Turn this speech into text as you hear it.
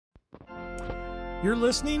You're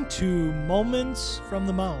listening to Moments from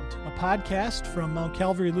the Mount, a podcast from Mount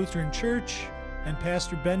Calvary Lutheran Church and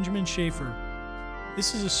Pastor Benjamin Schaefer.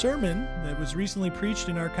 This is a sermon that was recently preached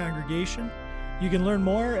in our congregation. You can learn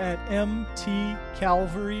more at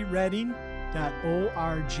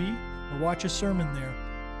mtcalvaryreading.org or watch a sermon there.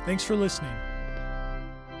 Thanks for listening.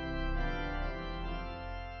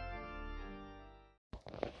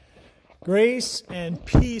 Grace and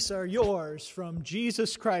peace are yours from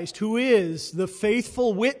Jesus Christ, who is the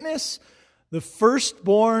faithful witness, the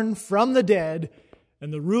firstborn from the dead,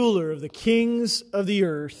 and the ruler of the kings of the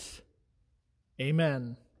earth.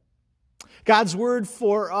 Amen. God's word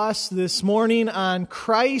for us this morning on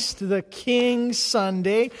Christ the King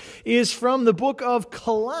Sunday is from the book of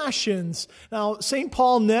Colossians. Now, St.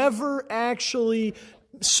 Paul never actually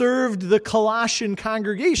served the Colossian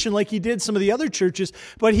congregation like he did some of the other churches,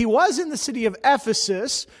 but he was in the city of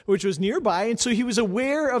Ephesus, which was nearby, and so he was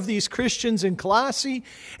aware of these Christians in Colossae,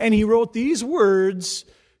 and he wrote these words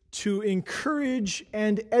to encourage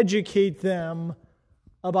and educate them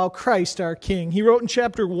about Christ our King. He wrote in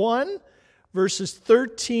chapter 1, verses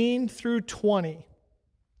 13 through 20.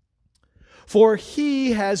 For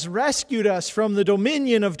he has rescued us from the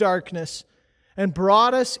dominion of darkness and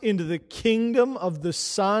brought us into the kingdom of the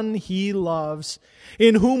Son he loves,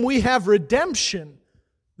 in whom we have redemption,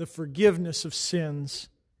 the forgiveness of sins.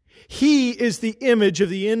 He is the image of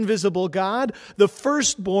the invisible God, the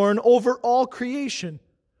firstborn over all creation.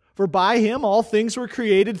 For by him all things were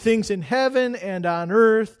created, things in heaven and on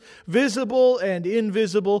earth, visible and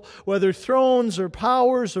invisible, whether thrones or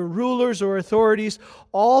powers or rulers or authorities,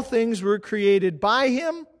 all things were created by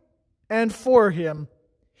him and for him.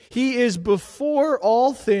 He is before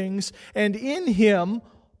all things, and in him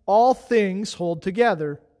all things hold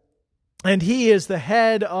together. And he is the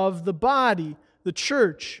head of the body, the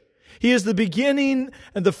church. He is the beginning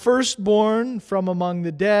and the firstborn from among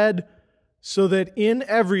the dead, so that in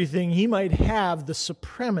everything he might have the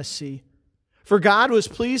supremacy. For God was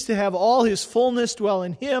pleased to have all his fullness dwell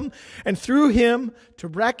in him, and through him to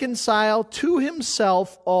reconcile to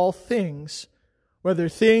himself all things, whether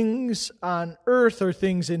things on earth or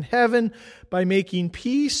things in heaven, by making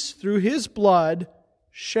peace through his blood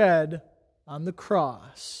shed on the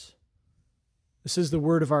cross. This is the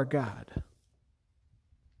word of our God.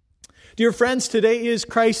 Dear friends, today is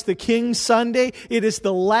Christ the King Sunday. It is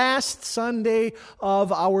the last Sunday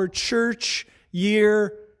of our church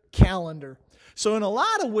year calendar. So in a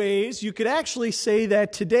lot of ways, you could actually say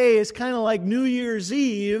that today is kind of like New Year's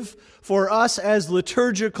Eve for us as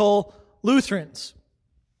liturgical Lutherans.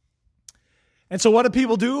 And so what do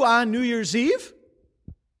people do on New Year's Eve?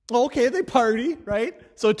 Okay, they party, right?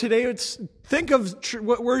 So today, think of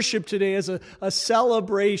worship today as a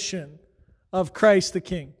celebration of Christ the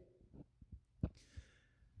King.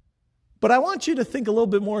 But I want you to think a little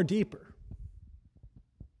bit more deeper.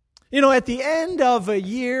 You know, at the end of a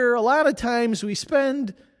year, a lot of times we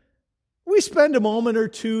spend a moment or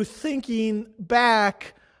two thinking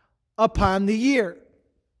back upon the year.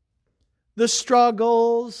 The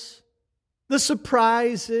struggles, the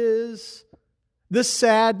surprises, the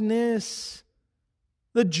sadness,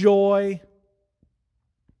 the joy.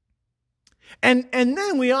 And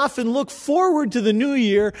then we often look forward to the new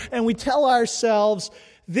year and we tell ourselves,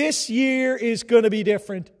 this year is going to be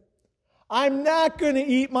different. I'm not going to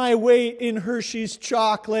eat my weight in Hershey's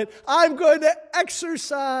chocolate. I'm going to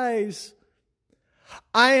exercise.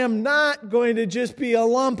 I am not going to just be a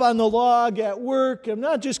lump on the log at work. I'm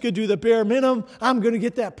not just going to do the bare minimum. I'm going to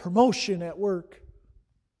get that promotion at work.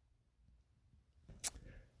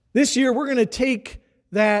 This year, we're going to take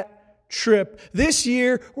that trip. This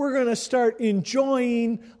year, we're going to start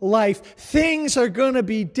enjoying life. Things are going to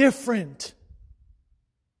be different.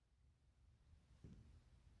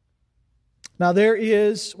 Now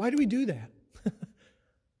why do we do that?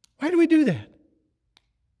 Why do we do that?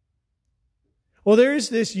 Well, there is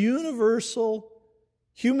this universal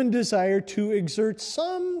human desire to exert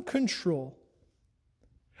some control,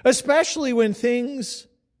 especially when things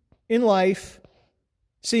in life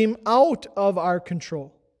seem out of our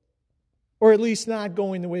control, or at least not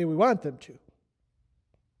going the way we want them to.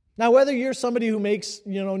 Now, whether you're somebody who makes,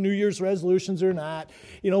 New Year's resolutions or not,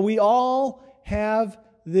 we all have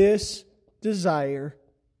this desire.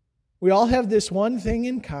 We all have this one thing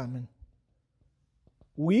in common.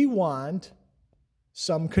 We want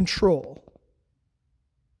some control.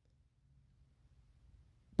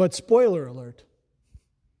 But spoiler alert,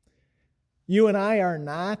 you and I are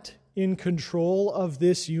not in control of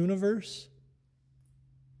this universe.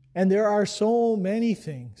 And there are so many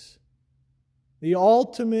things, the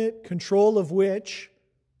ultimate control of which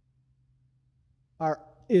are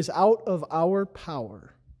is out of our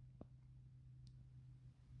power.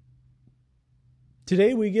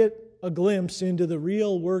 Today we get a glimpse into the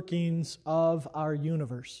real workings of our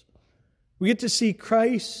universe. We get to see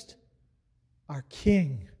Christ, our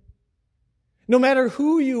King. No matter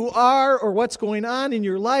who you are or what's going on in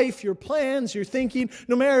your life, your plans, your thinking,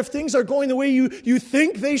 no matter if things are going the way you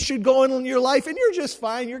think they should go in your life and you're just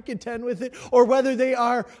fine, you're content with it, or whether they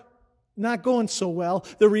are not going so well,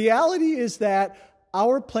 the reality is that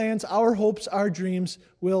our plans, our hopes, our dreams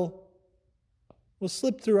will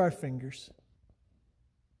slip through our fingers.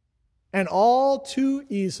 And all too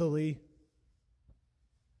easily,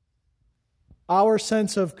 our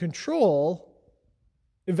sense of control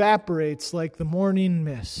evaporates like the morning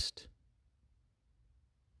mist.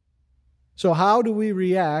 So how do we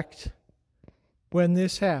react when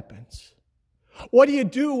this happens? What do you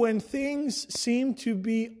do when things seem to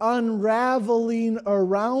be unraveling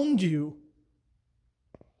around you?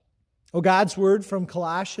 Well, God's Word from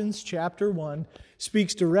Colossians chapter 1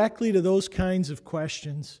 speaks directly to those kinds of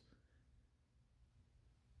questions.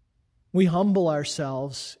 We humble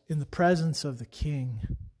ourselves in the presence of the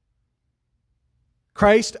King.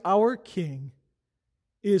 Christ, our King,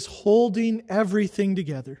 is holding everything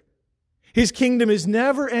together. His kingdom is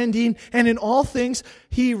never ending, and in all things,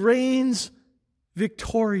 He reigns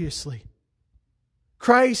victoriously.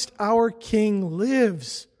 Christ, our King,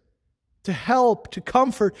 lives to help, to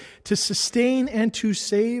comfort, to sustain, and to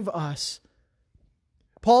save us.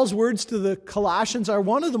 Paul's words to the Colossians are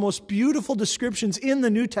one of the most beautiful descriptions in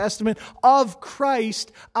the New Testament of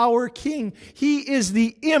Christ, our King. He is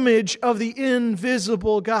the image of the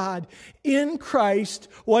invisible God. In Christ,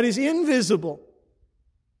 what is invisible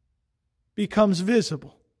becomes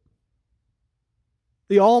visible.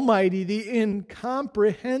 The Almighty, the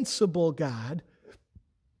incomprehensible God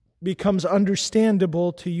becomes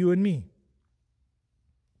understandable to you and me.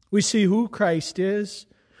 We see who Christ is.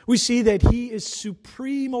 We see that He is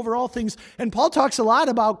supreme over all things. And Paul talks a lot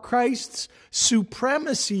about Christ's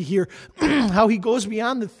supremacy here, how He goes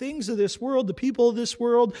beyond the things of this world, the people of this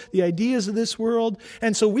world, the ideas of this world.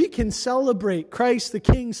 And so we can celebrate Christ the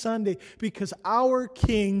King Sunday because our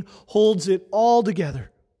King holds it all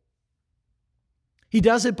together. He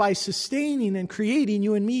does it by sustaining and creating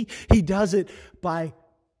you and me. He does it by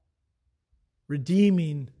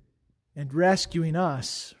redeeming and rescuing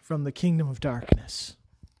us from the kingdom of darkness.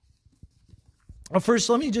 First,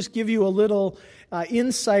 let me just give you a little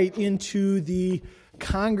insight into the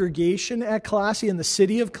congregation at Colossae and the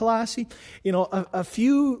city of Colossae. You know,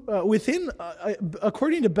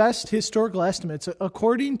 according to best historical estimates,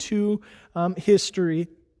 according to history,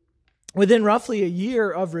 within roughly a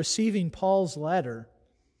year of receiving Paul's letter,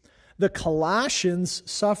 the Colossians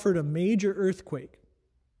suffered a major earthquake,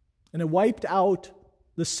 and it wiped out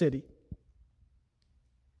the city.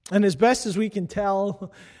 And as best as we can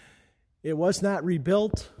tell, it was not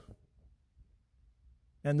rebuilt,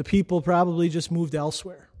 and the people probably just moved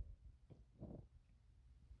elsewhere.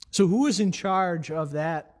 So who was in charge of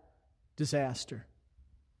that disaster?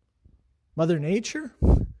 Mother Nature?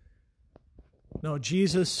 No,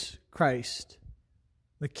 Jesus Christ,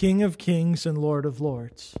 the King of Kings and Lord of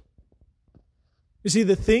Lords. You see,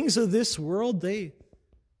 the things of this world, they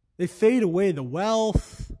fade away. The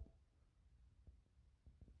wealth,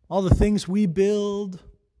 all the things we build,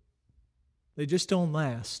 they just don't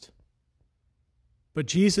last. But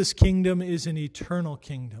Jesus' kingdom is an eternal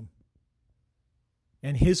kingdom,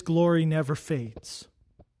 and His glory never fades.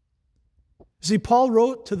 See, Paul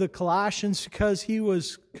wrote to the Colossians because he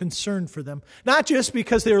was concerned for them. Not just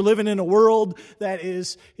because they were living in a world that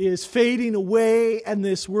is fading away and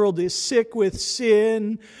this world is sick with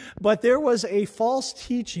sin, but there was a false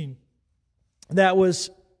teaching that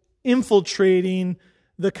was infiltrating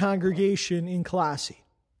the congregation in Colossae.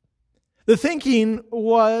 The thinking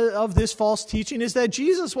of this false teaching is that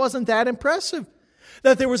Jesus wasn't that impressive,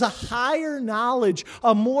 that there was a higher knowledge,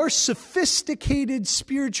 a more sophisticated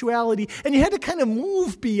spirituality, and you had to kind of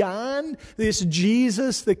move beyond this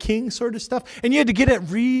Jesus, the King sort of stuff, and you had to get at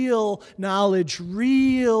real knowledge,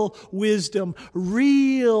 real wisdom,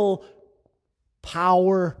 real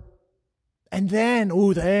power, and then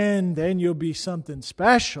you'll be something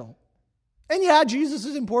special. And yeah, Jesus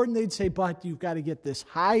is important, they'd say, but you've got to get this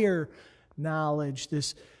higher knowledge,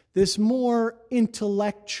 this more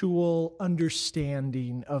intellectual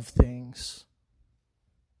understanding of things.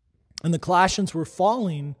 And the Colossians were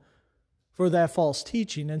falling for that false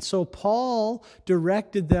teaching. And so Paul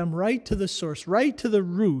directed them right to the source, right to the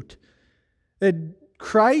root, that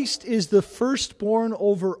Christ is the firstborn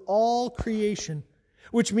over all creation,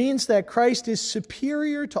 which means that Christ is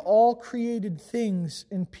superior to all created things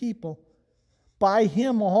and people. By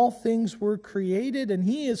Him all things were created, and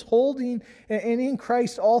He is holding, and in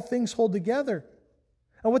Christ all things hold together.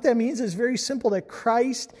 And what that means is very simple, that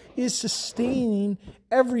Christ is sustaining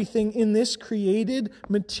everything in this created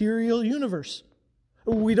material universe.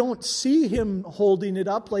 We don't see Him holding it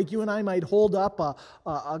up like you and I might hold up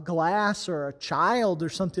a glass or a child or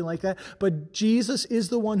something like that. But Jesus is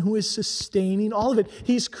the one who is sustaining all of it.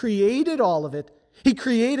 He's created all of it. He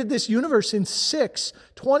created this universe in 6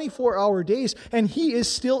 24-hour days, and He is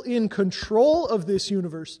still in control of this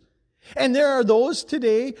universe. And there are those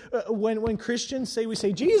today, when Christians say, we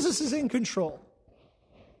say, Jesus is in control.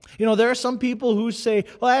 You know, there are some people who say,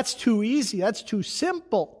 well, that's too easy, that's too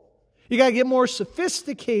simple. You got to get more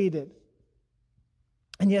sophisticated.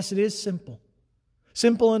 And yes, it is simple.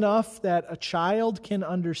 Simple enough that a child can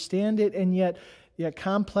understand it, and yet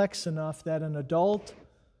complex enough that an adult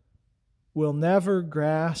will never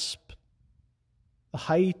grasp the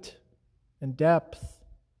height and depth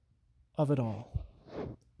of it all.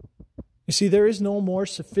 You see, there is no more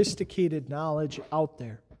sophisticated knowledge out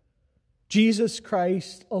there. Jesus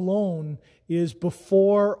Christ alone is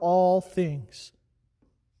before all things.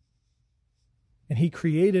 And He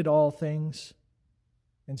created all things.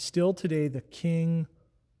 And still today, the King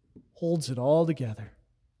holds it all together.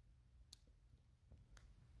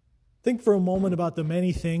 Think for a moment about the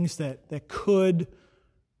many things that could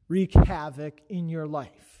wreak havoc in your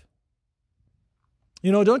life.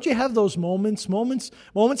 You know, don't you have those moments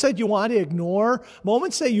that you want to ignore,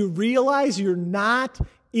 moments that you realize you're not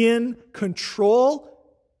in control?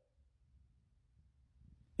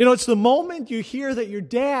 You know, it's the moment you hear that your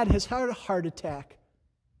dad has had a heart attack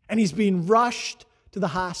and he's being rushed to the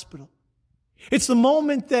hospital. It's the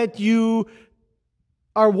moment that you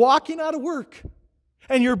are walking out of work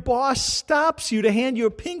and your boss stops you to hand you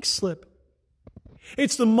a pink slip.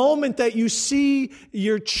 It's the moment that you see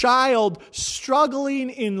your child struggling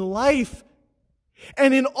in life.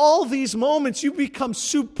 And in all these moments, you become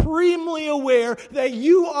supremely aware that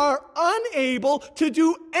you are unable to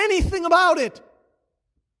do anything about it.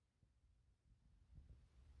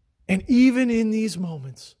 And even in these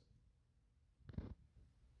moments,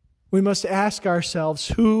 we must ask ourselves,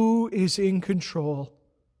 who is in control?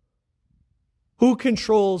 Who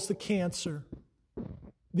controls the cancer,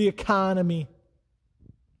 the economy,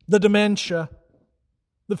 the dementia,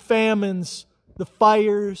 the famines, the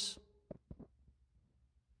fires,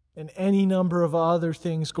 and any number of other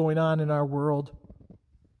things going on in our world?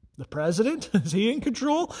 The president? Is he in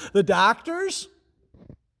control? The doctors?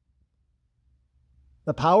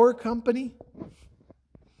 The power company?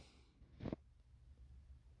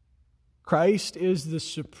 Christ is the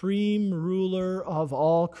supreme ruler of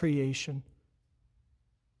all creation.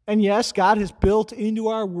 And yes, God has built into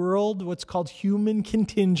our world what's called human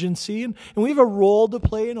contingency, and we have a role to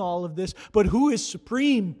play in all of this. But who is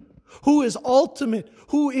supreme? Who is ultimate?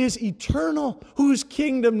 Who is eternal? Whose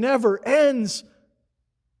kingdom never ends?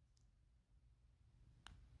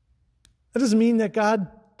 That doesn't mean that God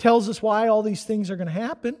tells us why all these things are going to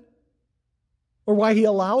happen or why He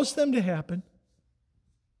allows them to happen.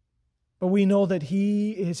 But we know that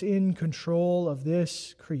He is in control of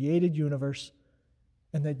this created universe,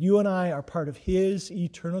 and that you and I are part of His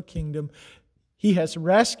eternal kingdom. He has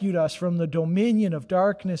rescued us from the dominion of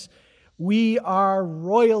darkness. We are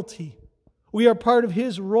royalty. We are part of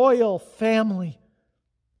His royal family.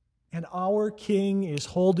 And our King is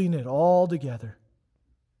holding it all together.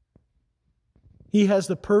 He has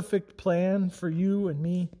the perfect plan for you and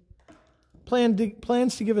me.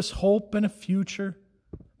 Plans to give us hope and a future.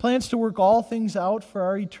 Plans to work all things out for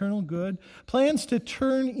our eternal good. Plans to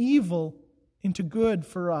turn evil into good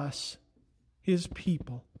for us, His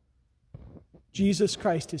people. Jesus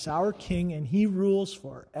Christ is our King, and He rules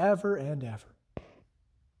forever and ever.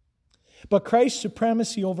 But Christ's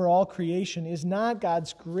supremacy over all creation is not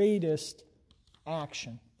God's greatest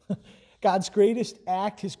action. God's greatest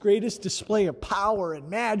act, His greatest display of power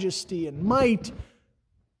and majesty and might,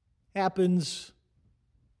 happens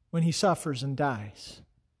when He suffers and dies.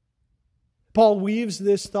 Paul weaves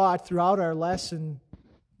this thought throughout our lesson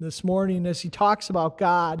this morning as he talks about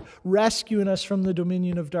God rescuing us from the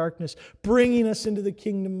dominion of darkness, bringing us into the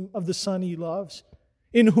kingdom of the Son He loves,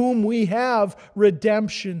 in whom we have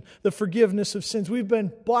redemption, the forgiveness of sins. We've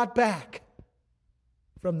been bought back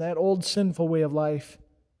from that old sinful way of life.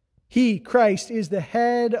 He, Christ, is the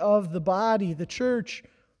head of the body, the church.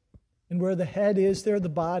 And where the head is, there the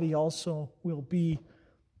body also will be.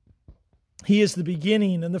 He is the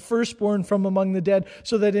beginning and the firstborn from among the dead,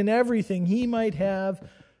 so that in everything He might have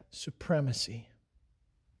supremacy.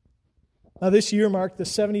 Now, this year marked the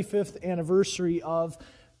 75th anniversary of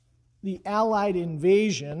the Allied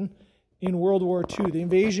invasion in World War II. The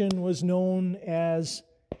invasion was known as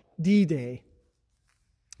D-Day.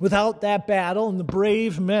 Without that battle and the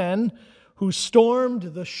brave men who stormed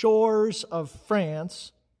the shores of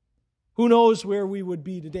France, who knows where we would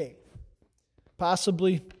be today?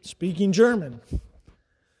 Possibly speaking German.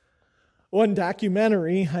 One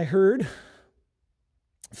documentary I heard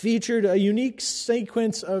featured a unique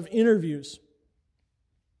sequence of interviews.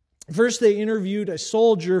 First, they interviewed a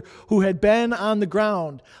soldier who had been on the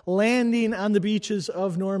ground, landing on the beaches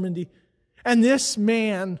of Normandy. And this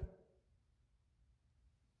man,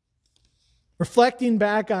 reflecting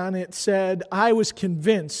back on it, said, "I was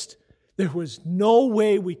convinced there was no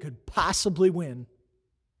way we could possibly win."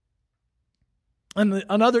 And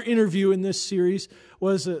another interview in this series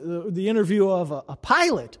was the interview of a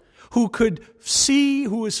pilot who could see,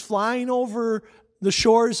 who was flying over the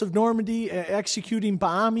shores of Normandy, executing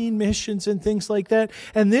bombing missions and things like that.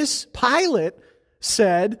 And this pilot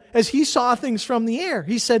said, as he saw things from the air,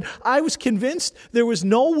 he said, "I was convinced there was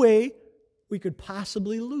no way we could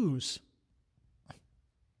possibly lose."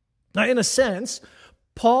 Now, in a sense,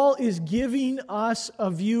 Paul is giving us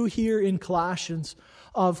a view here in Colossians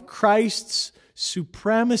of Christ's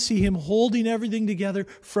supremacy, Him holding everything together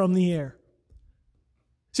from the air.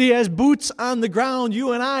 See, as boots on the ground,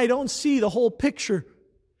 you and I don't see the whole picture.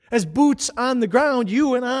 As boots on the ground,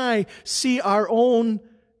 you and I see our own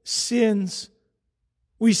sins.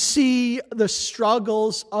 We see the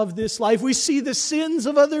struggles of this life. We see the sins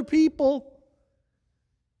of other people.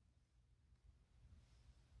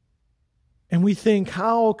 And we think,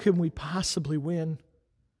 how can we possibly win?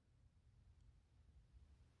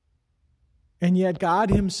 And yet God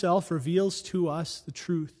Himself reveals to us the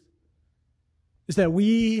truth, is that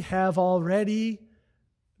we have already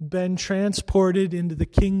been transported into the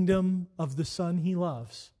kingdom of the Son He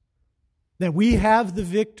loves. That we have the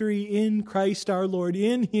victory in Christ our Lord.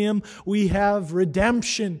 In Him we have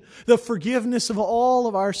redemption, the forgiveness of all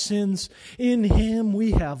of our sins. In Him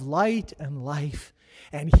we have light and life,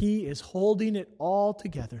 and He is holding it all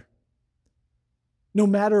together. No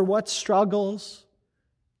matter what struggles,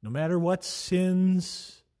 no matter what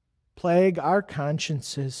sins plague our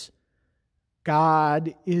consciences,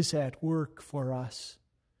 God is at work for us.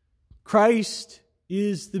 Christ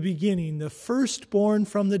is the beginning, the firstborn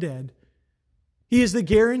from the dead. He is the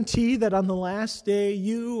guarantee that on the last day,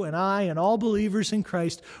 you and I and all believers in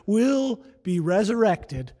Christ will be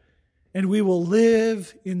resurrected, and we will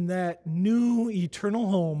live in that new eternal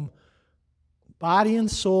home, body and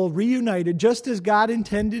soul reunited, just as God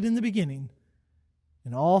intended in the beginning.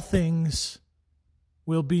 And all things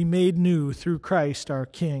will be made new through Christ our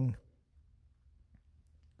King.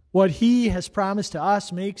 What He has promised to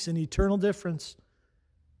us makes an eternal difference.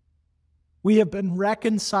 We have been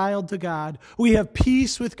reconciled to God. We have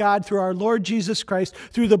peace with God through our Lord Jesus Christ,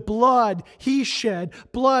 through the blood He shed,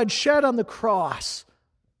 blood shed on the cross.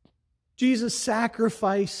 Jesus'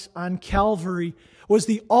 sacrifice on Calvary was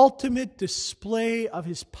the ultimate display of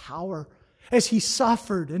His power as He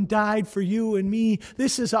suffered and died for you and me.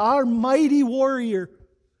 This is our mighty warrior,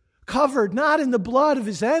 covered not in the blood of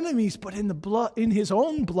His enemies, but in His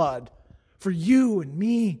own blood for you and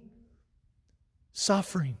me.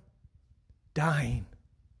 Suffering, dying,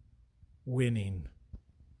 winning.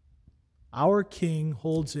 Our King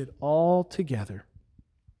holds it all together.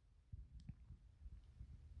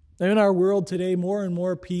 In our world today, more and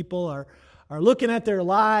more people are looking at their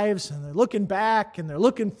lives, and they're looking back, and they're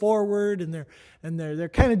looking forward, and they're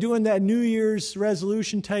kind of doing that New Year's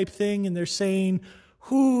resolution type thing, and they're saying,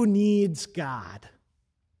 who needs God?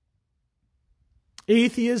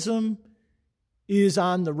 Atheism is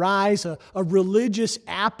on the rise. A religious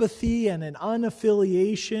apathy and an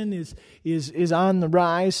unaffiliation is on the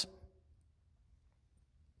rise.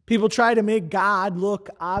 People try to make God look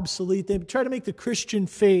obsolete. They try to make the Christian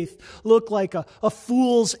faith look like a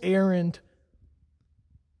fool's errand.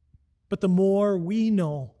 But the more we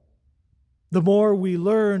know, the more we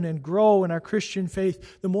learn and grow in our Christian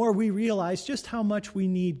faith, the more we realize just how much we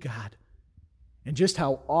need God and just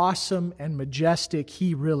how awesome and majestic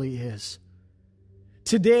He really is.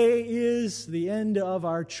 Today is the end of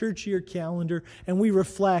our church year calendar, and we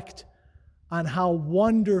reflect on how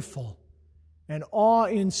wonderful and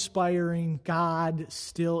awe-inspiring God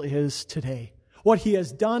still is today. What He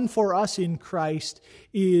has done for us in Christ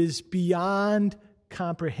is beyond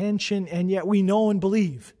comprehension, and yet we know and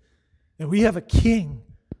believe that we have a King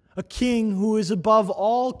who is above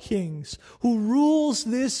all kings, who rules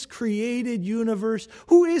this created universe,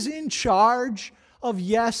 who is in charge of,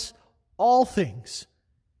 yes, all things.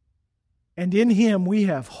 And in Him we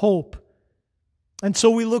have hope. And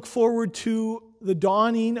so we look forward to the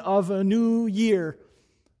dawning of a new year,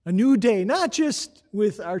 A new day, not just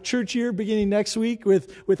with our church year beginning next week,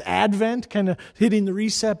 with Advent kind of hitting the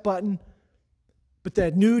reset button, but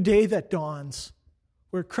that new day that dawns,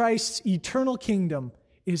 where Christ's eternal kingdom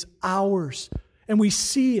is ours, and we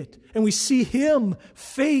see it, and we see Him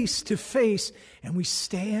face to face, and we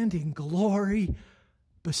stand in glory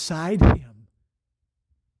beside Him.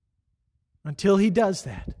 Until He does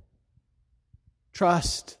that,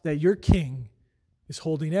 trust that your King is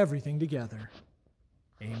holding everything together.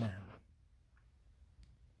 Amen.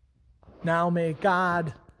 Now may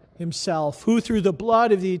God Himself, who through the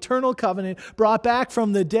blood of the eternal covenant brought back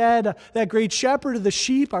from the dead that great shepherd of the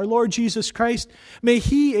sheep, our Lord Jesus Christ, may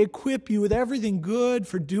He equip you with everything good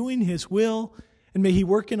for doing His will, and may He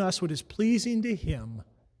work in us what is pleasing to Him.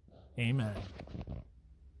 Amen.